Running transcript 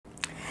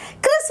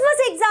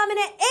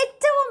എക്സാമിന്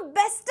ഏറ്റവും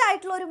ബെസ്റ്റ്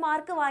ആയിട്ടുള്ള ഒരു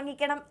മാർക്ക്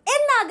വാങ്ങിക്കണം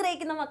എന്ന്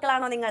ആഗ്രഹിക്കുന്ന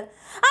മക്കളാണോ നിങ്ങൾ?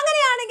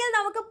 അങ്ങനെയാണെങ്കിൽ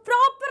നമുക്ക്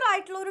പ്രോപ്പർ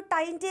ആയിട്ടുള്ള ഒരു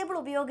ടൈം ടേബിൾ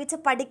ഉപയോഗിച്ച്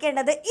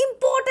പഠിക്കേണ്ടത്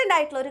ഇമ്പോർട്ടൻ്റ്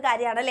ആയിട്ടുള്ള ഒരു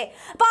കാര്യമാണ് അല്ലേ?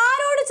 അപ്പോൾ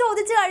ആരോട്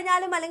ചോദിച്ചു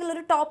കഴിഞ്ഞാലും അല്ലെങ്കിൽ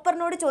ഒരു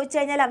ടോപ്പറിനോട് ചോദിച്ചു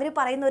കഴിഞ്ഞാൽ അവർ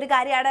പറയുന്ന ഒരു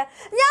കാര്യമാണ്,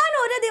 ഞാൻ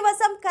ഒരു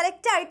ദിവസം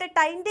കറക്റ്റായിട്ട്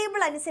ടൈം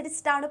ടേബിൾ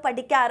അനുസരിച്ചിട്ടാണ്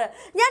പഠിക്കാറ്,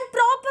 ഞാൻ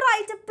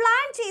പ്രോപ്പറായിട്ട്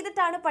പ്ലാൻ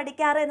ചെയ്തിട്ടാണ്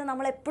പഠിക്കാറ് എന്ന്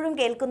നമ്മൾ എപ്പോഴും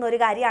കേൾക്കുന്ന ഒരു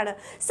കാര്യമാണ്.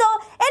 സോ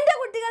എൻ്റെ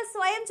കുട്ടികൾ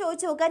സ്വയം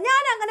ചോദിച്ചു നോക്കുക,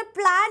 ഞാൻ അങ്ങനെ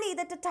പ്ലാൻ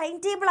ചെയ്തിട്ട് ടൈം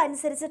ടേബിൾ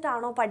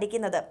അനുസരിച്ചിട്ടാണോ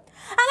പഠിക്കുന്നത്?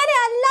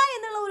 അങ്ങനെയല്ല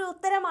എന്നുള്ള ഒരു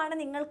ഉത്തരമാണ്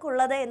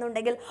നിങ്ങൾക്കുള്ളത്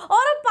എന്നുണ്ടെങ്കിൽ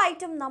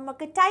ഉറപ്പായിട്ടും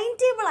നമുക്ക് ടൈം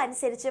ടേബിൾ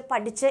അനുസരിച്ച്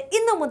പഠിച്ച്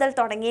ഇന്നു മുതൽ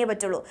തുടങ്ങിയേ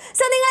പറ്റുള്ളൂ.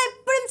 സോ നിങ്ങൾ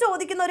എപ്പോഴും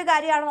ചോദിക്കുന്ന ഒരു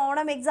കാര്യമാണ്,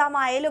 ഓണം എക്സാം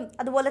ആയാലും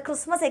അതുപോലെ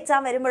ക്രിസ്മസ്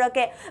എക്സാം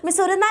വരുമ്പോഴൊക്കെ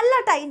മിസ് ഒരു നല്ല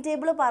ടൈം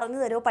ടേബിൾ പറഞ്ഞു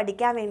തരുമോ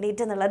പഠിക്കാൻ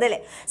വേണ്ടിയിട്ട് എന്നുള്ളത്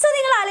അല്ലേ? സോ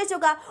നിങ്ങൾ ആലോചിച്ച്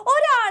നോക്കുക,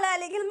 ഒരാൾ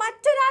അല്ലെങ്കിൽ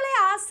മറ്റൊരാളെ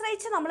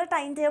ആശ്രയിച്ച് നമ്മൾ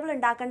ടൈം ടേബിൾ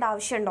ഉണ്ടാക്കേണ്ട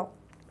ആവശ്യമുണ്ടോ?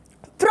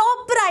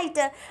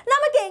 പ്രോപ്പറായിട്ട്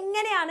നമുക്ക്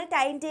എങ്ങനെയാണ്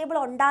ടൈം ടേബിൾ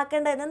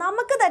ഉണ്ടാക്കേണ്ടതെന്ന്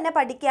നമുക്ക് തന്നെ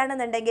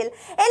പഠിക്കുകയാണെന്നുണ്ടെങ്കിൽ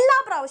എല്ലാ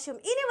പ്രാവശ്യവും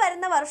ഇനി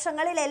വരുന്ന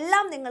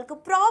വർഷങ്ങളിലെല്ലാം നിങ്ങൾക്ക്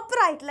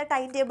പ്രോപ്പറായിട്ടുള്ള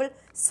ടൈം ടേബിൾ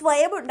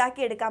സ്വയം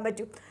ഉണ്ടാക്കിയെടുക്കാൻ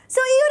പറ്റും.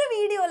 സോ ഈ ഒരു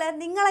വീഡിയോയിൽ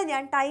നിങ്ങളെ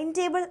ഞാൻ ടൈം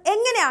ടേബിൾ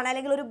എങ്ങനെയാണ്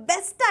അല്ലെങ്കിൽ ഒരു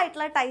ബെസ്റ്റ്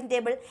ആയിട്ടുള്ള ടൈം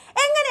ടേബിൾ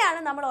എങ്ങനെയാണ്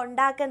നമ്മൾ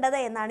ഉണ്ടാക്കേണ്ടത്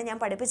എന്നാണ് ഞാൻ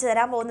പഠിപ്പിച്ചു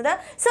തരാൻ പോകുന്നത്.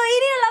 സോ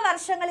ഇനിയുള്ള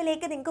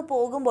വർഷങ്ങളിലേക്ക് നിങ്ങൾക്ക്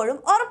പോകുമ്പോഴും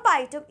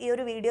ഉറപ്പായിട്ടും ഈ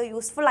ഒരു വീഡിയോ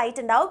യൂസ്ഫുൾ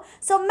ആയിട്ടുണ്ടാവും.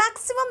 സോ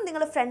മാക്സിമം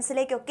നിങ്ങൾ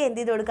ഫ്രണ്ട്സിലേക്കൊക്കെ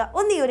എന്ത് ചെയ്ത് കൊടുക്കുക,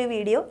 ഒന്ന് ഈ ഒരു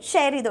വീഡിയോ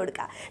ഷെയർ ചെയ്ത്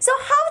കൊടുക്കുക. So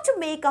how to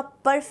make A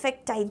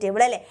perfect time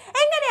table അല്ലേ?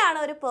 എങ്ങനെയാണ്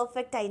ഒരു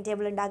പെർഫെക്റ്റ് ടൈം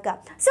ടേബിൾ ഉണ്ടാക്കുക?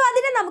 സോ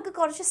അതിന് നമുക്ക്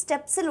കുറച്ച്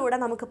സ്റ്റെപ്സിലൂടെ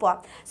നമുക്ക് പോകാം.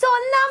 സോ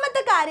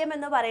ഒന്നാമത്തെ കാര്യം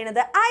എന്ന്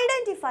പറയുന്നത്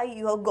ഐഡൻറ്റിഫൈ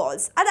യുവർ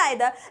ഗോൾസ്.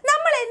 അതായത്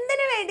നമ്മൾ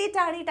എന്തിനു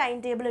വേണ്ടിയിട്ടാണ് ഈ ടൈം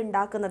ടേബിൾ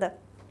ഉണ്ടാക്കുന്നത്?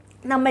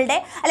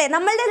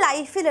 നമ്മളുടെ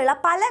ലൈഫിലുള്ള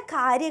പല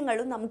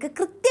കാര്യങ്ങളും നമുക്ക്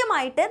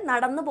കൃത്യമായിട്ട്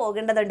നടന്നു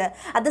പോകേണ്ടതുണ്ട്.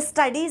 അത്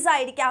സ്റ്റഡീസ്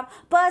ആയിരിക്കാം,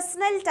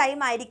 പേഴ്സണൽ ടൈം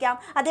ആയിരിക്കാം,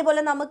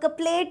 അതേപോലെ നമുക്ക്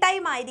പ്ലേ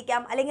ടൈം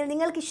ആയിരിക്കാം, അല്ലെങ്കിൽ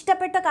നിങ്ങൾക്ക്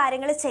ഇഷ്ടപ്പെട്ട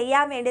കാര്യങ്ങൾ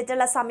ചെയ്യാൻ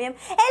വേണ്ടിയിട്ടുള്ള സമയം,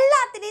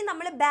 എല്ലാത്തിനെയും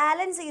നമ്മൾ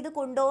ബാലൻസ് ചെയ്ത്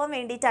കൊണ്ടുപോകാൻ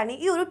വേണ്ടിയിട്ടാണ്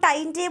ഈ ഒരു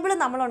ടൈം ടേബിൾ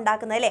നമ്മൾ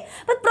ഉണ്ടാക്കുന്നത് അല്ലേ?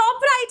 അപ്പോൾ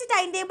പ്രോപ്പറായിട്ട്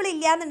ടൈം ടേബിൾ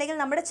ഇല്ല എന്നുണ്ടെങ്കിൽ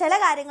നമ്മുടെ ചില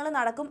കാര്യങ്ങൾ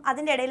നടക്കും,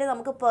 അതിൻ്റെ ഇടയിൽ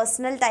നമുക്ക്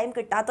പേഴ്സണൽ ടൈം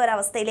കിട്ടാത്ത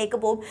ഒരവസ്ഥയിലേക്ക്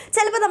പോകും.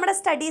 ചിലപ്പോൾ നമ്മുടെ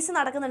സ്റ്റഡീസ്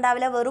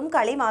നടക്കുന്നുണ്ടാവില്ല, വെറും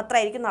കളി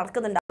മാത്രമായിരിക്കും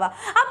നടക്കുന്നുണ്ടാവുക.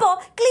 അപ്പോൾ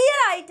ക്ലിയർ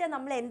ആയിട്ട്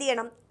നമ്മൾ എന്ത്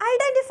ചെയ്യണം,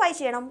 ഐഡൻറ്റിഫൈ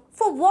ചെയ്യണം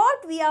four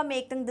what we are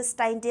making this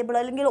time table,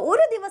 അല്ലെങ്കിൽ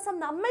ഒരു ദിവസം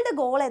നമ്മളുടെ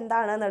ഗോൾ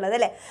എന്താണെന്നുള്ളത്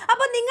അല്ലേ?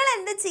 അപ്പോൾ നിങ്ങൾ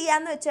എന്ത്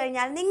ചെയ്യാന്ന് വെച്ച്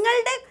കഴിഞ്ഞാൽ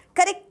നിങ്ങളുടെ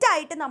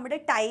കറക്റ്റായിട്ട് നമ്മുടെ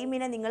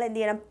ടൈമിനെ നിങ്ങൾ എന്ത്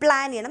ചെയ്യണം,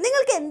 പ്ലാൻ ചെയ്യണം.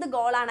 നിങ്ങൾക്ക് എന്ത്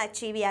ഗോളാണ്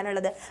അച്ചീവ്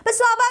ചെയ്യാനുള്ളത്? അപ്പോൾ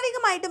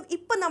സ്വാഭാവികമായിട്ടും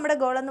ഇപ്പം നമ്മുടെ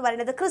ഗോൾ എന്ന്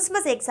പറയുന്നത്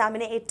ക്രിസ്മസ്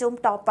എക്സാമിന് ഏറ്റവും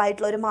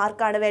ടോപ്പായിട്ടുള്ള ഒരു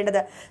മാർക്കാണ്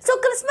വേണ്ടത്. സോ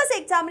ക്രിസ്മസ്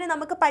എക്സാമിന്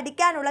നമുക്ക്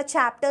പഠിക്കാനുള്ള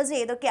ചാപ്റ്റേഴ്സ്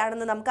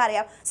ഏതൊക്കെയാണെന്ന്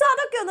നമുക്കറിയാം. സോ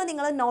അതൊക്കെ ഒന്ന്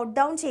നിങ്ങൾ നോട്ട്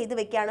ഡൗൺ ചെയ്ത്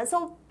വെക്കുകയാണ്. സോ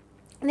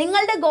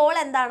നിങ്ങളുടെ ഗോൾ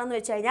എന്താണെന്ന്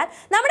വെച്ച് കഴിഞ്ഞാൽ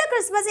നമ്മുടെ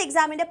ക്രിസ്മസ്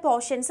എക്സാമിൻ്റെ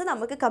പോർഷൻസ്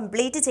നമുക്ക്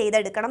കംപ്ലീറ്റ്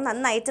ചെയ്തെടുക്കണം,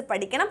 നന്നായിട്ട്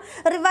പഠിക്കണം,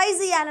 റിവൈസ്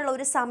ചെയ്യാനുള്ള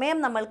ഒരു സമയം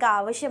നമ്മൾക്ക്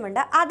ആവശ്യമുണ്ട്.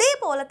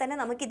 അതേപോലെ തന്നെ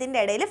നമുക്ക് ഇതിൻ്റെ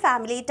ഇടയിൽ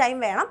ഫാമിലി ടൈം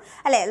വേണം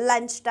അല്ലേ,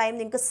 ലഞ്ച് ടൈം,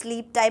 നിങ്ങൾക്ക്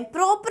സ്ലീപ്പ് ടൈം,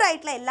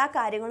 പ്രോപ്പറായിട്ടുള്ള എല്ലാ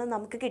കാര്യങ്ങളും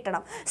നമുക്ക്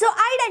കിട്ടണം. So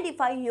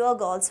identify your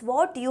goals,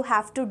 what you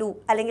have to do,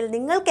 അല്ലെങ്കിൽ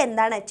നിങ്ങൾക്ക്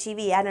എന്താണ് അച്ചീവ്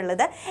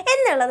ചെയ്യാനുള്ളത്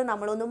എന്നുള്ളത്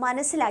നമ്മളൊന്ന്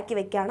മനസ്സിലാക്കി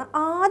വെക്കുകയാണ്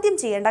ആദ്യം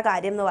ചെയ്യേണ്ട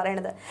കാര്യം എന്ന്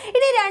പറയുന്നത്.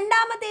 ഇനി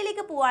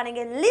രണ്ടാമത്തേലേക്ക്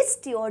പോവുകയാണെങ്കിൽ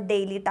ലിസ്റ്റ് യുവർ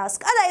ഡെയിലി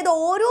ടാസ്ക്. അതായത്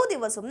ഓരോ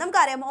ദിവസവും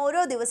നമുക്കറിയാം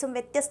ഓരോ ദിവസവും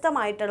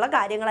വ്യത്യസ്തമായിട്ടുള്ള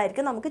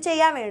കാര്യങ്ങളായിരിക്കും നമുക്ക്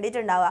ചെയ്യാൻ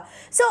വേണ്ടിയിട്ടുണ്ടാവുക.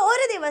 സോ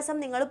ഒരു ദിവസം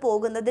നിങ്ങൾ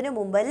പോകുന്നതിന്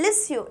മുമ്പ്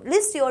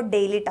ലിസ്റ്റ് യുവർ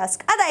ഡെയിലി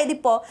ടാസ്ക്. അതായത്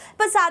ഇപ്പോൾ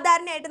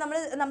സാധാരണയായിട്ട്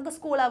നമുക്ക്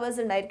സ്കൂൾ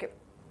അവേഴ്സ് ഉണ്ടായിരിക്കും.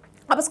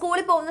 അപ്പോൾ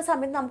സ്കൂളിൽ പോകുന്ന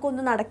സമയത്ത്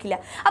നമുക്കൊന്നും നടക്കില്ല.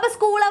 അപ്പോൾ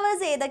സ്കൂൾ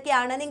അവേഴ്സ്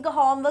ഏതൊക്കെയാണ്, നിങ്ങൾക്ക്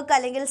ഹോംവർക്ക്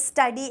അല്ലെങ്കിൽ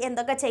സ്റ്റഡി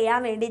എന്തൊക്കെ ചെയ്യാൻ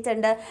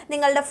വേണ്ടിയിട്ടുണ്ട്,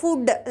 നിങ്ങളുടെ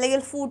ഫുഡ്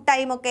അല്ലെങ്കിൽ ഫുഡ്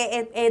ടൈമൊക്കെ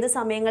ഏത്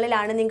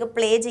സമയങ്ങളിലാണ്, നിങ്ങൾക്ക്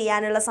പ്ലേ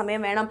ചെയ്യാനുള്ള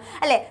സമയം വേണം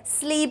അല്ലേ,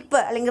 സ്ലീപ്പ്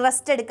അല്ലെങ്കിൽ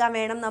റെസ്റ്റ് എടുക്കാൻ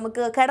വേണം,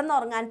 നമുക്ക്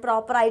കിടന്നുറങ്ങാൻ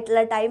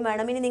പ്രോപ്പറായിട്ടുള്ള ടൈം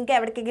വേണം, ഇനി നിങ്ങൾക്ക്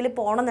എവിടേക്കെങ്കിലും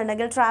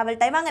പോകണമെന്നുണ്ടെങ്കിൽ ട്രാവൽ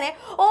ടൈം, അങ്ങനെ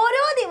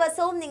ഓരോ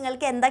ദിവസവും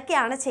നിങ്ങൾക്ക്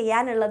എന്തൊക്കെയാണ്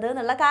ചെയ്യാനുള്ളത്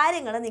എന്നുള്ള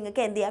കാര്യങ്ങൾ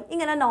നിങ്ങൾക്ക് എന്ത് ചെയ്യാം,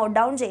 ഇങ്ങനെ നോട്ട്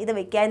ഡൗൺ ചെയ്ത്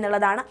വെക്കുക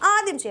എന്നുള്ളതാണ്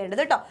ആദ്യം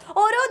ചെയ്യേണ്ടത് കേട്ടോ.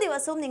 ഓരോ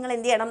ദിവസവും നിങ്ങൾ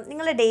എന്ത് ചെയ്യണം,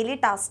 നിങ്ങളുടെ ഡെയിലി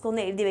ടാസ്ക്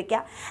ഒന്ന് എഴുതി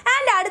വെക്കുക.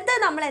 ആൻഡ് അടുത്ത്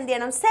നമ്മൾ എന്ത്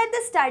ചെയ്യണം, സെറ്റ് ദ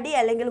സ്റ്റഡി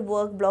അല്ലെങ്കിൽ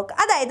വർക്ക് ബ്ലോക്ക്.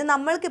 അതായത്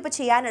നമ്മൾക്കിപ്പോൾ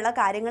ചെയ്യാനുള്ള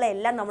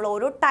കാര്യങ്ങളെല്ലാം നമ്മൾ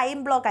ഓരോ ടൈം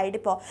ബ്ലോക്ക് ആയിട്ട്,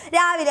 ഇപ്പോൾ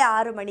രാവിലെ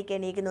 6 മണിക്ക്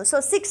എണീക്കുന്നു, സോ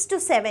 6 to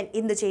 7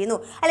 എന്ത് ചെയ്യുന്നു,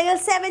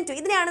 അല്ലെങ്കിൽ 7 to,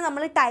 ഇതിനെയാണ്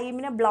നമ്മൾ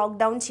ടൈമിനെ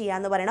ബ്ലോക്ക് ഡൗൺ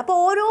ചെയ്യാന്ന് പറയുന്നത്.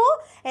 അപ്പോൾ ഓരോ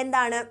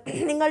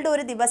നിങ്ങളുടെ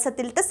ഒരു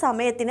ദിവസത്തിലത്തെ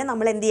സമയത്തിന്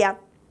നമ്മൾ എന്ത് ചെയ്യാം,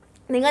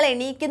 നിങ്ങൾ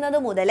എണീക്കുന്നത്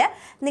മുതൽ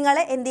നിങ്ങൾ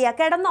എന്ത് ചെയ്യുക,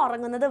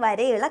 കിടന്നുറങ്ങുന്നത്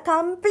വരെയുള്ള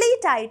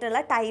കംപ്ലീറ്റ് ആയിട്ടുള്ള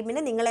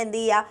ടൈമിന് നിങ്ങൾ എന്ത്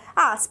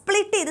ചെയ്യുക,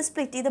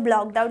 സ്പ്ലിറ്റ് ചെയ്ത്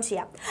ബ്ലോക്ക് ഡൗൺ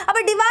ചെയ്യാം.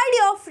 അപ്പോൾ divide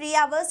your free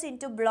hours in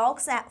to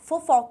blocks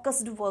four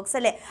focused works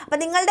അല്ലേ? അപ്പോൾ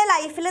നിങ്ങളുടെ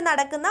ലൈഫിൽ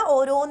നടക്കുന്ന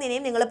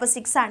ഓരോന്നിനെയും നിങ്ങളിപ്പോൾ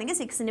 6 ആണെങ്കിൽ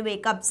 6-ന്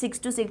വേക്കപ്പ്, 6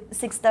 to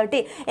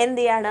 6:30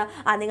 എന്ത് ചെയ്യാണ്,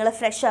 നിങ്ങൾ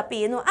ഫ്രഷ് അപ്പ്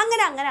ചെയ്യുന്നു,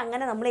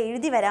 അങ്ങനെ നമ്മൾ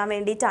എഴുതി വരാൻ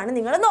വേണ്ടിയിട്ടാണ്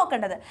നിങ്ങൾ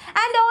നോക്കേണ്ടത്.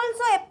 ആൻഡ്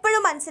ഓൾസോ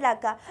എപ്പോഴും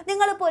മനസ്സിലാക്കുക,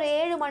 നിങ്ങളിപ്പോൾ ഒരു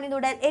 7 മണി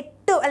മുതൽ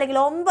 8 അല്ലെങ്കിൽ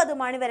 9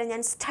 മണി വരെ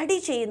ഞാൻ സ്റ്റഡി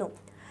ചെയ്യുന്നു.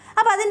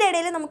 അപ്പോൾ അതിൻ്റെ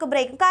ഇടയിൽ നമുക്ക്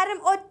ബ്രേക്കും, കാരണം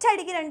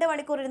ഒറ്റയടിക്ക് 2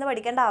 മണിക്കൂർ ഇരുന്ന്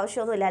പഠിക്കേണ്ട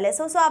ആവശ്യമൊന്നുമില്ല അല്ലേ?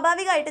 സോ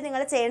സ്വാഭാവികമായിട്ട്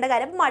നിങ്ങൾ ചെയ്യേണ്ട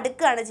കാര്യം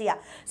മടുക്കുകയാണ് ചെയ്യുക.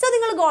 സോ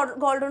നിങ്ങൾ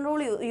ഗോൾഡൻ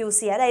റൂൾ യൂസ്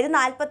ചെയ്യുക. അതായത്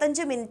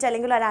 45 മിനിറ്റ്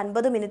അല്ലെങ്കിൽ ഒരു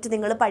 50 മിനിറ്റ്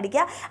നിങ്ങൾ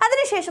പഠിക്കുക,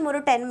 അതിനുശേഷം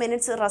ഒരു 10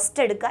 മിനിറ്റ്സ്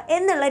റെസ്റ്റ് എടുക്കുക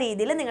എന്നുള്ള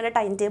രീതിയിൽ നിങ്ങളുടെ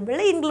ടൈം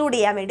ടേബിളിൽ ഇൻക്ലൂഡ്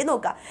ചെയ്യാൻ വേണ്ടി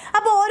നോക്കുക.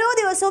 അപ്പോൾ ഓരോ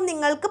ദിവസവും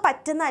നിങ്ങൾക്ക്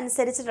പറ്റുന്ന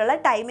അനുസരിച്ചിട്ടുള്ള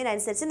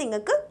ടൈമിനനുസരിച്ച്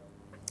നിങ്ങൾക്ക്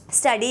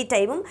സ്റ്റഡി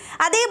ടൈമും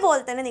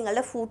അതേപോലെ തന്നെ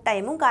നിങ്ങളുടെ ഫുഡ്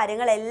ടൈമും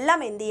കാര്യങ്ങളെല്ലാം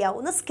എന്ത് ചെയ്യുക,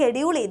 ഒന്ന്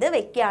സ്കെഡ്യൂൾ ചെയ്ത്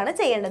വെക്കുകയാണ്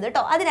ചെയ്യേണ്ടത്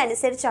കേട്ടോ.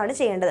 അതിനനുസരിച്ചാണ്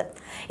ചെയ്യേണ്ടത്.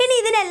 ഇനി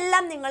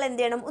ഇതിനെല്ലാം നിങ്ങൾ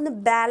എന്ത് ചെയ്യണം, ഒന്ന്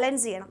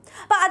ബാലൻസ് ചെയ്യണം.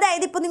 അപ്പോൾ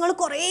അതായത് ഇപ്പോൾ നിങ്ങൾ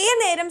കുറേ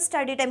നേരം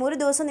സ്റ്റഡി ടൈം, ഒരു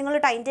ദിവസം നിങ്ങൾ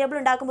ടൈം ടേബിൾ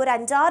ഉണ്ടാക്കുമ്പോൾ ഒരു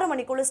 5-6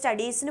 മണിക്കൂർ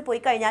സ്റ്റഡീസിന്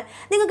പോയി കഴിഞ്ഞാൽ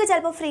നിങ്ങൾക്ക്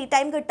ചിലപ്പോൾ ഫ്രീ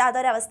ടൈം കിട്ടാത്ത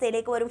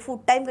ഒരവസ്ഥയിലേക്ക് വരും,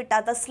 ഫുഡ് ടൈം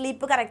കിട്ടാത്ത,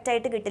 സ്ലീപ്പ്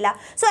കറക്റ്റായിട്ട് കിട്ടില്ല.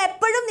 സോ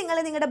എപ്പോഴും നിങ്ങൾ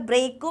നിങ്ങളുടെ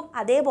ബ്രേക്കും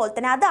അതേപോലെ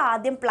തന്നെ അത്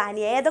ആദ്യം പ്ലാൻ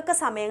ചെയ്യുക. ഏതൊക്കെ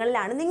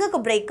സമയങ്ങളിലാണ് നിങ്ങൾക്ക്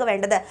ബ്രേക്ക്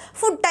വേണ്ടത്,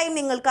 ഫുഡ് ടൈം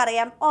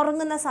നിങ്ങൾക്കറിയാം,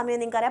 ഉറങ്ങുന്ന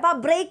സമയം നിങ്ങൾക്കറിയാം. അപ്പോൾ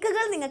ആ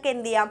ബ്രേക്കുകൾ നിങ്ങൾക്ക്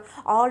എന്ത് ചെയ്യാം,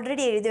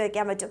 ഓൾറെഡി എഴുതി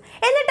വയ്ക്കാൻ പറ്റും.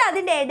 എന്നിട്ട്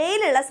അതിൻ്റെ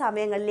ഇടയിലുള്ള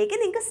സമയങ്ങളിലേക്ക്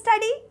നിങ്ങൾക്ക്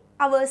സ്റ്റഡി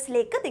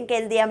അവേഴ്സിലേക്ക് നിങ്ങൾക്ക്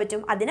എന്ത് ചെയ്യാൻ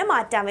പറ്റും, അതിനെ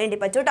മാറ്റാൻ വേണ്ടി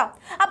പറ്റും കേട്ടോ.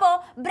 അപ്പോൾ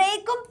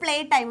ബ്രേക്കും പ്ലേ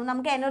ടൈമും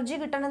നമുക്ക് എനർജി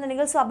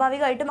കിട്ടണമെന്നുണ്ടെങ്കിൽ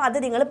സ്വാഭാവികമായിട്ടും അത്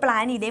നിങ്ങൾ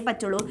പ്ലാൻ ചെയ്തേ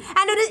പറ്റുള്ളൂ.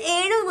 ആൻഡ് ഒരു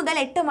 7 മുതൽ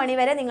 8 മണി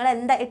വരെ നിങ്ങൾ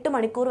 8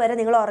 മണിക്കൂർ വരെ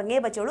നിങ്ങൾ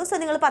ഉറങ്ങിയേ പറ്റുള്ളൂ. സോ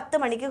നിങ്ങൾ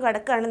 10 മണിക്ക്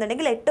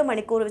കിടക്കുകയാണെന്നുണ്ടെങ്കിൽ 8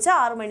 മണിക്കൂർ വെച്ച്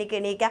 6 മണിക്ക്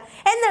എണീക്കുക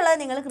എന്നുള്ളത്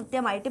നിങ്ങൾ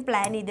കൃത്യമായിട്ട്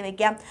പ്ലാൻ ചെയ്ത്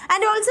വെക്കാം.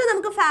 ആൻഡ് ഓൾസോ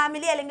നമുക്ക്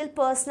ഫാമിലി അല്ലെങ്കിൽ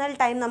പേഴ്സണൽ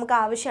ടൈം നമുക്ക്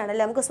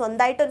ആവശ്യമാണല്ലോ. നമുക്ക്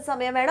സ്വന്തമായിട്ടൊരു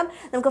സമയം വേണം,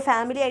 നമുക്ക്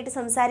ഫാമിലി ആയിട്ട്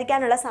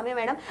സംസാരിക്കാനുള്ള സമയം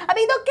വേണം.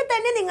 അപ്പോൾ ഇതൊക്കെ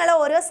തന്നെ നിങ്ങൾ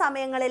ഓരോ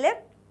സമയങ്ങളിൽ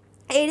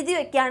എഴുതി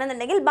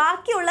വെക്കുകയാണെന്നുണ്ടെങ്കിൽ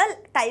ബാക്കിയുള്ള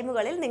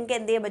ടൈമുകളിൽ നിങ്ങൾക്ക്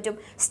എന്ത് ചെയ്യാൻ പറ്റും,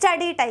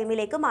 സ്റ്റഡി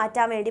ടൈമിലേക്ക്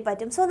മാറ്റാൻ വേണ്ടി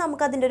പറ്റും. സോ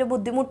നമുക്കതിൻ്റെ ഒരു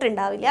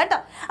ബുദ്ധിമുട്ടുണ്ടാവില്ല കേട്ടോ.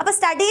 അപ്പോൾ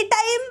സ്റ്റഡി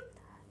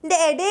ടൈമിൻ്റെ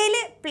ഇടയിൽ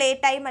പ്ലേ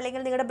ടൈം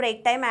അല്ലെങ്കിൽ നിങ്ങളുടെ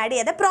ബ്രേക്ക് ടൈം ആഡ്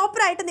ചെയ്ത്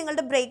പ്രോപ്പറായിട്ട്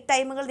നിങ്ങളുടെ ബ്രേക്ക്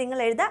ടൈമുകൾ നിങ്ങൾ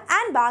എഴുതുക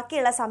ആൻഡ്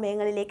ബാക്കിയുള്ള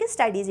സമയങ്ങളിലേക്ക്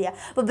സ്റ്റഡി ചെയ്യുക.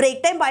 അപ്പോൾ ബ്രേക്ക്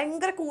ടൈം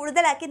ഭയങ്കര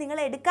കൂടുതലാക്കി നിങ്ങൾ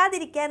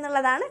എടുക്കാതിരിക്കുക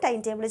എന്നുള്ളതാണ് ടൈം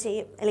ടേബിൾ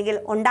ചെയ്യും അല്ലെങ്കിൽ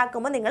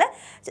ഉണ്ടാക്കുമ്പോൾ നിങ്ങൾ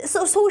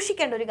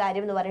സൂക്ഷിക്കേണ്ട ഒരു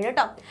കാര്യം എന്ന് പറയുന്നത്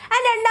കേട്ടോ.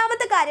 ആൻഡ്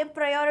രണ്ടാമത്തെ കാര്യം,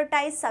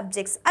 പ്രയോറിറ്റൈസ്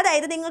സബ്ജക്ട്സ്.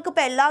 അതായത്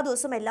നിങ്ങൾക്കിപ്പോൾ എല്ലാ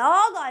ദിവസവും എല്ലാ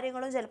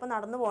കാര്യങ്ങളും ചിലപ്പോൾ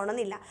നടന്നു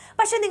പോകണമെന്നില്ല,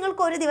 പക്ഷേ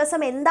നിങ്ങൾക്ക് ഒരു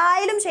ദിവസം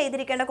എന്തായാലും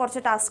ചെയ്തിരിക്കേണ്ട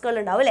കുറച്ച് ടാസ്കുകൾ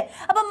ഉണ്ടാവും അല്ലേ.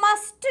 അപ്പോൾ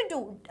മസ്റ്റ്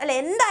ഡു അല്ലെ,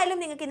 എന്തായാലും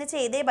നിങ്ങൾക്ക് ഇന്ന്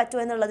ചെയ്തേ പറ്റൂ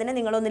എന്നുള്ളതിനെ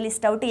നിങ്ങളൊന്ന്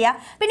ലിസ്റ്റ് ഔട്ട്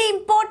ചെയ്യുക. പിന്നെ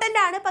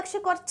ഇമ്പോർട്ടൻ്റ് ആണ്, പക്ഷെ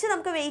കുറച്ച്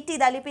നമുക്ക് വെയിറ്റ്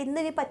ചെയ്താൽ ഇപ്പോൾ ഇന്ന്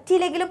ഇനി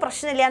പറ്റിയില്ലെങ്കിലും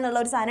പ്രശ്നമില്ല എന്നുള്ള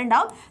ഒരു സാധനം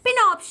ഉണ്ടാവും.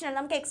 പിന്നെ ഓപ്ഷണൽ,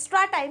 നമുക്ക്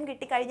എക്സ്ട്രാ ടൈം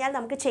കിട്ടിക്കഴിഞ്ഞാൽ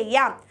നമുക്ക്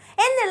ചെയ്യാം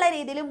എന്നുള്ള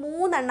രീതിയിൽ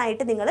 3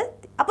 എണ്ണമായിട്ട് നിങ്ങൾ,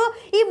 അപ്പോൾ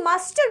ഈ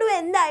മസ്റ്റ് ഡു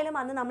എന്തായാലും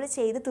അന്ന് നമ്മൾ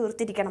ചെയ്ത്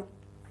തീർത്തിരിക്കണം.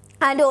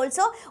 ആൻഡ്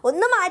ഓൾസോ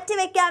ഒന്ന് മാറ്റി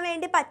വെക്കാൻ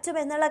വേണ്ടി പറ്റും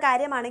എന്നുള്ള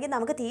കാര്യമാണെങ്കിൽ,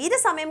 നമുക്ക് തീരെ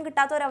സമയം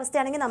കിട്ടാത്ത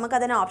ഒരവസ്ഥയാണെങ്കിൽ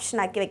നമുക്കതിനെ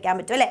ഓപ്ഷനാക്കി വെക്കാൻ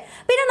പറ്റും അല്ലേ.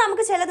 പിന്നെ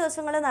നമുക്ക് ചില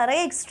ദിവസങ്ങളിൽ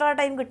നിറയെ എക്സ്ട്രാ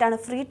ടൈം കിട്ടുകയാണ്,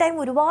 ഫ്രീ ടൈം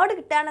ഒരുപാട്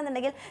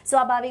കിട്ടുകയാണെന്നുണ്ടെങ്കിൽ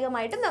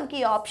സ്വാഭാവികമായിട്ടും നമുക്ക്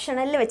ഈ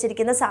ഓപ്ഷണലിൽ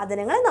വെച്ചിരിക്കുന്ന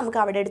സാധനങ്ങൾ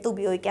നമുക്ക് അവിടെ എടുത്ത്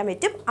ഉപയോഗിക്കാൻ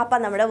പറ്റും.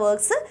 അപ്പം നമ്മുടെ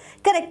വർക്ക്സ്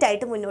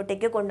കറക്റ്റായിട്ട്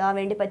മുന്നോട്ടേക്ക് കൊണ്ടുപോകാൻ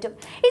വേണ്ടി പറ്റും.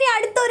 ഇനി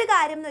അടുത്തൊരു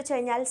കാര്യം എന്ന് വെച്ച്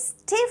കഴിഞ്ഞാൽ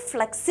സ്റ്റേ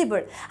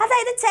ഫ്ലെക്സിബിൾ.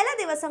 അതായത് ചില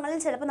ദിവസങ്ങളിൽ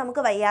ചിലപ്പോൾ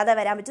നമുക്ക് വയ്യാതെ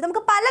വരാൻ പറ്റും,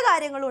 നമുക്ക് പല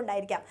കാര്യങ്ങളും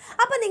ഉണ്ടായിരിക്കാം.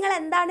 അപ്പോൾ നിങ്ങൾ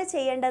എന്താണ്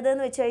ചെയ്യേണ്ടത്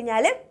എന്ന് വെച്ച്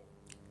കഴിഞ്ഞാൽ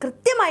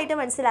കൃത്യമായിട്ട്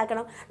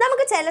മനസ്സിലാക്കണം.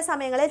 നമുക്ക് ചില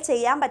സമയങ്ങളിൽ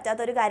ചെയ്യാൻ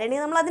പറ്റാത്തൊരു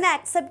കാര്യമാണെങ്കിൽ നമ്മൾ അതിനെ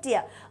അക്സെപ്റ്റ്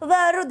ചെയ്യുക.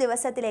 വേറൊരു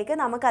ദിവസത്തിലേക്ക്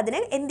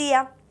നമുക്കതിനെ എന്ത്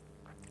ചെയ്യാം,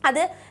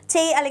 അത്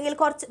അല്ലെങ്കിൽ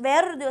കുറച്ച്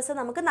വേറൊരു ദിവസം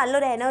നമുക്ക്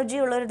നല്ലൊരു എനർജി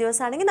ഉള്ളൊരു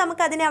ദിവസമാണെങ്കിൽ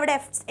നമുക്കതിനെ അവിടെ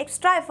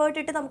എക്സ്ട്രാ എഫേർട്ട്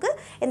ഇട്ട് നമുക്ക്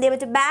എന്ത് ചെയ്യാൻ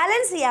പറ്റും,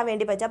 ബാലൻസ് ചെയ്യാൻ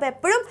വേണ്ടി പറ്റും. അപ്പോൾ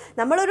എപ്പോഴും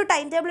നമ്മളൊരു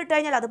ടൈം ടേബിൾ ഇട്ട്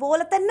കഴിഞ്ഞാൽ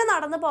അതുപോലെ തന്നെ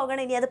നടന്നു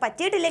പോകണം, ഇനി അത്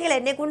പറ്റിയിട്ടില്ലെങ്കിൽ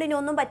എന്നെക്കൊണ്ട് ഇനി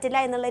ഒന്നും പറ്റില്ല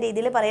എന്നുള്ള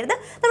രീതിയിൽ പറയരുത്.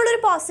 നമ്മളൊരു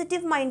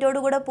പോസിറ്റീവ് മൈൻഡോട്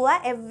കൂടെ പോവുക.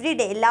 എവറി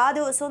ഡേ എല്ലാ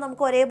ദിവസവും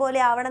നമുക്ക്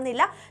ഒരേപോലെ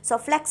ആവണമെന്നില്ല. സോ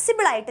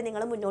ഫ്ലെക്സിബിളായിട്ട്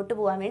നിങ്ങൾ മുന്നോട്ട്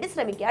പോകാൻ വേണ്ടി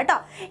ശ്രമിക്കുക കേട്ടോ.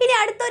 ഇനി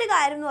അടുത്തൊരു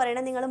കാര്യം എന്ന്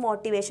പറയുന്നത് നിങ്ങൾ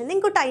മോട്ടിവേഷൻ.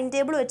 നിങ്ങൾക്ക് ടൈം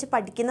ടേബിൾ വെച്ച്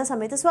പഠിക്കുന്ന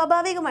സമയത്ത്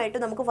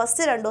സ്വാഭാവികമായിട്ടും നമുക്ക്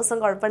ഫസ്റ്റ് 2 ദിവസം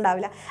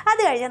കുഴപ്പമുണ്ടാവില്ല,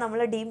 അത് കഴിഞ്ഞാൽ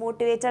നമ്മൾ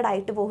ഡീമോട്ടിവേറ്റ്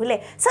ആയിട്ട് പോകില്ലേ.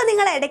 സോ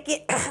നിങ്ങൾ ഇടയ്ക്ക്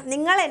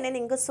നിങ്ങൾ തന്നെ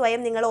നിങ്ങൾക്ക്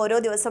സ്വയം നിങ്ങൾ ഓരോ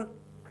ദിവസം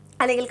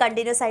അല്ലെങ്കിൽ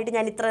കണ്ടിന്യൂസ് ആയിട്ട്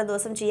ഞാൻ ഇത്ര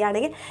ദിവസം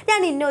ചെയ്യുകയാണെങ്കിൽ ഞാൻ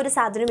ഇന്നൊരു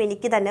സാധനം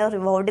എനിക്ക് തന്നെ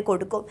റിവാർഡ്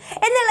കൊടുക്കും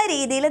എന്നുള്ള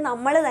രീതിയിൽ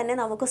നമ്മൾ തന്നെ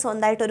നമുക്ക്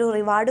സ്വന്തമായിട്ടൊരു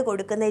റിവാർഡ്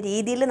കൊടുക്കുന്ന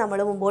രീതിയിൽ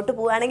നമ്മൾ മുമ്പോട്ട്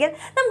പോവുകയാണെങ്കിൽ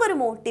നമുക്കൊരു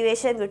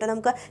മോട്ടിവേഷൻ കിട്ടും.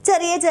 നമുക്ക്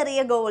ചെറിയ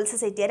ചെറിയ ഗോൾസ്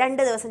സെറ്റ് ചെയ്യാം.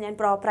 2 ദിവസം ഞാൻ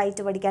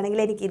പ്രോപ്പറായിട്ട്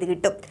പഠിക്കുകയാണെങ്കിൽ എനിക്കിത്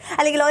കിട്ടും,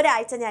 അല്ലെങ്കിൽ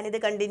ഒരാഴ്ച ഞാനിത്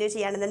കണ്ടിന്യൂ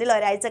ചെയ്യുകയാണെന്നുണ്ടെങ്കിൽ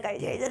ഒരാഴ്ച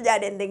കഴിഞ്ഞ് കഴിഞ്ഞാൽ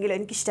ഞാൻ എന്തെങ്കിലും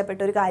എനിക്ക്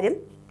ഇഷ്ടപ്പെട്ട ഒരു കാര്യം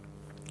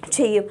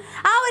ചെയ്യും.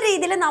 ആ ഒരു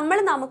രീതിയിൽ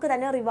നമുക്ക്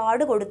തന്നെ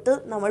റിവാർഡ് കൊടുത്ത്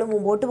നമ്മൾ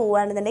മുമ്പോട്ട്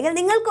പോവുകയാണെന്നുണ്ടെങ്കിൽ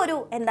നിങ്ങൾക്കൊരു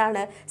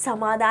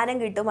സമാധാനം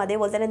കിട്ടും.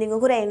 അതേപോലെ തന്നെ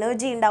നിങ്ങൾക്കൊരു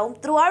എനർജി ഉണ്ടാവും.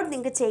 ത്രൂ ഔട്ട്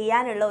നിങ്ങൾക്ക്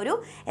ചെയ്യാനുള്ള ഒരു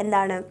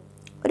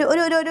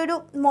ഒരു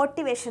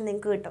മോട്ടിവേഷൻ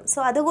നിങ്ങൾക്ക് കിട്ടും. സോ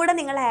അതുകൂടെ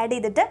നിങ്ങൾ ആഡ്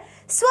ചെയ്തിട്ട്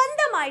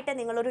സ്വന്തമായിട്ട്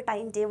നിങ്ങളൊരു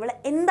ടൈം ടേബിൾ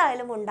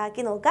എന്തായാലും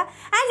ഉണ്ടാക്കി നോക്കുക.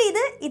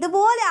 ആൻഡ്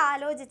ഇതുപോലെ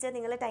ആലോചിച്ച്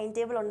നിങ്ങൾ ടൈം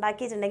ടേബിൾ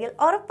ഉണ്ടാക്കിയിട്ടുണ്ടെങ്കിൽ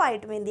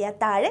ഉറപ്പായിട്ടും എന്ത്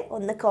ചെയ്യുക, താഴെ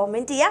ഒന്ന്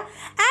കോമെൻറ്റ്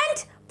ചെയ്യുക.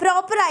 ആൻഡ്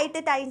പ്രോപ്പറായിട്ട്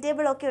ടൈം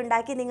ടേബിളൊക്കെ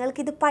ഉണ്ടാക്കി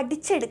നിങ്ങൾക്കിത്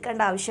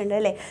പഠിച്ചെടുക്കേണ്ട ആവശ്യമുണ്ട്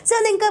അല്ലേ. സോ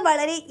നിങ്ങൾക്ക്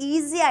വളരെ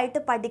ഈസി ആയിട്ട്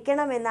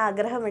പഠിക്കണമെന്ന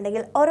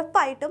ആഗ്രഹമുണ്ടെങ്കിൽ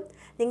ഉറപ്പായിട്ടും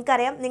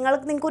നിങ്ങൾക്കറിയാം,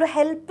 നിങ്ങൾക്കൊരു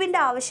ഹെൽപ്പിൻ്റെ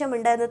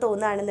ആവശ്യമുണ്ട് എന്ന്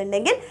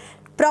തോന്നുകയാണെന്നുണ്ടെങ്കിൽ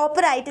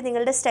പ്രോപ്പറായിട്ട്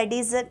നിങ്ങളുടെ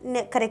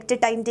സ്റ്റഡീസിന് കറക്റ്റ്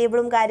ടൈം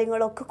ടേബിളും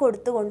കാര്യങ്ങളും ഒക്കെ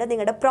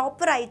കൊടുത്തുകൊണ്ട്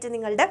പ്രോപ്പറായിട്ട്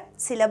നിങ്ങളുടെ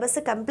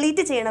സിലബസ്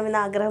കംപ്ലീറ്റ്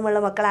ചെയ്യണമെന്ന്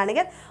ആഗ്രഹമുള്ള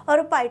മക്കളാണെങ്കിൽ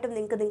ഉറപ്പായിട്ടും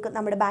നിങ്ങൾക്ക്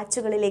നമ്മുടെ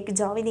ബാച്ചുകളിലേക്ക്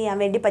ജോയിൻ ചെയ്യാൻ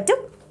വേണ്ടി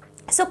പറ്റും.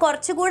 സോ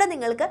കുറച്ചുകൂടെ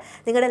നിങ്ങൾക്ക്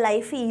നിങ്ങളുടെ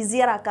ലൈഫ്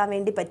ഈസിയർ ആക്കാൻ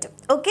വേണ്ടി പറ്റും.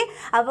 ഓക്കെ,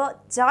 അപ്പോൾ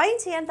ജോയിൻ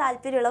ചെയ്യാൻ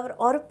താല്പര്യമുള്ളവർ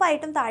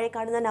ഉറപ്പായിട്ടും താഴെ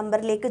കാണുന്ന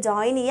നമ്പറിലേക്ക്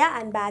ജോയിൻ ചെയ്യുക.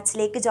 ആൻഡ്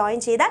ബാച്ചിലേക്ക് ജോയിൻ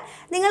ചെയ്താൽ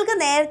നിങ്ങൾക്ക്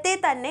നേരത്തെ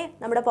തന്നെ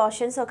നമ്മുടെ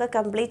പോർഷൻസൊക്കെ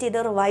കംപ്ലീറ്റ് ചെയ്ത്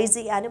റിവൈസ്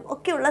ചെയ്യാനും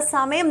ഒക്കെയുള്ള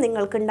സമയം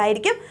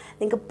നിങ്ങൾക്കുണ്ടായിരിക്കും.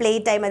 നിങ്ങൾക്ക് പ്ലേ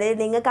ടൈം, അതായത്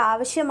നിങ്ങൾക്ക്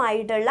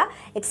ആവശ്യമായിട്ടുള്ള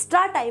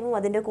എക്സ്ട്രാ ടൈമും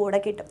അതിൻ്റെ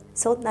കൂടെ കിട്ടും.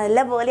 സോ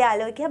നല്ലപോലെ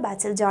ആലോചിക്കുക.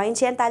 ബാച്ചിൽ ജോയിൻ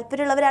ചെയ്യാൻ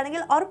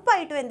താല്പര്യമുള്ളവരാണെങ്കിൽ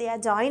ഉറപ്പായിട്ടും എന്ത് ചെയ്യുക,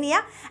 ജോയിൻ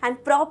ചെയ്യുക. ആൻഡ്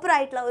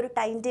പ്രോപ്പറായിട്ടുള്ള ഒരു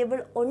ടൈം ടേബിൾ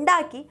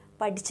ഉണ്ടാക്കി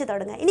പഠിച്ചു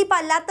തുടങ്ങുക. ഇനിയിപ്പോൾ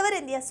അല്ലാത്തവർ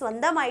എന്ത് ചെയ്യുക,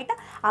 സ്വന്തമായിട്ട്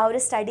ആ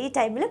ഒരു സ്റ്റഡി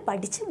ടൈമിൽ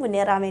പഠിച്ച്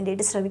മുന്നേറാൻ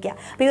വേണ്ടിയിട്ട് ശ്രമിക്കുക.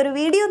 അപ്പോൾ ഈ ഒരു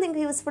വീഡിയോ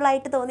നിങ്ങൾക്ക് യൂസ്ഫുൾ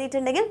ആയിട്ട്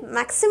തോന്നിയിട്ടുണ്ടെങ്കിൽ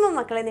മാക്സിമം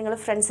മക്കളെ നിങ്ങൾ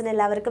ഫ്രണ്ട്സിന്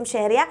എല്ലാവർക്കും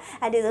ഷെയർ ചെയ്യുക.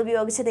 ആൻഡ് ഇത്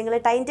ഉപയോഗിച്ച് നിങ്ങൾ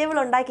ടൈം ടേബിൾ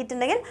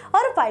ഉണ്ടാക്കിയിട്ടുണ്ടെങ്കിൽ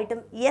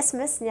ഉറപ്പായിട്ടും യെസ്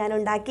മിസ് ഞാൻ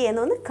ഉണ്ടാക്കി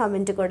എന്നൊന്ന്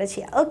കമൻറ്റ് കൂടെ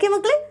ചെയ്യുക. ഓക്കെ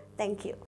മക്കളെ, താങ്ക് യു.